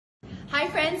Hi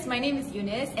friends, my name is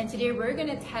Eunice and today we're going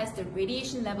to test the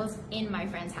radiation levels in my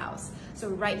friend's house. So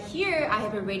right here I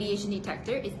have a radiation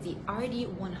detector. It's the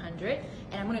RD100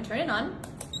 and I'm going to turn it on.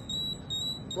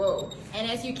 Whoa. And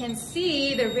as you can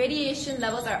see, the radiation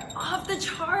levels are off the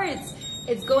charts.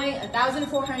 It's going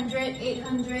 1,400,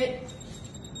 800,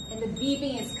 and the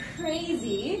beeping is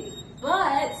crazy.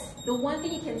 But the one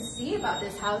thing you can see about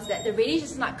this house is that the radiation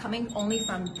is not coming only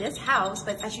from this house,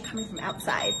 but it's actually coming from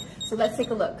outside. So let's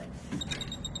take a look.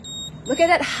 Look at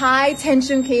that high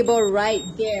tension cable right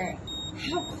there.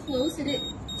 How close is it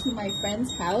to my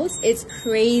friend's house? It's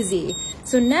crazy.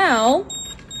 So now,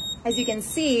 as you can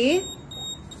see,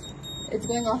 it's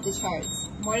going off the charts.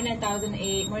 More than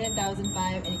 1,008, more than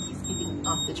 1,005, and it keeps keeping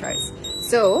off the charts.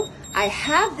 So I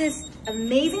have this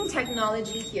amazing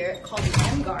technology here called the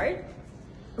emGuarde.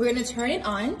 We're gonna turn it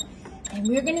on and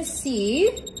we're gonna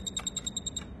see,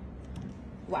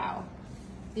 wow.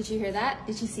 Did you hear that?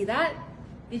 Did you see that?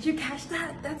 Did you catch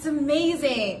that? That's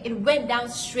amazing. It went down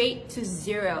straight to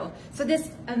 0. So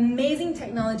this amazing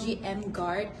technology,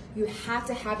 emGuarde, you have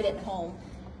to have it at home.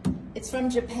 It's from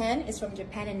Japan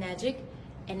and Magic,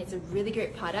 and it's a really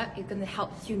great product. It's gonna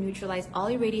help you neutralize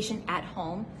all your radiation at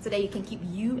home so that you can keep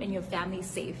you and your family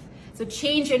safe. So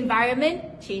change your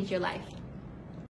environment, change your life.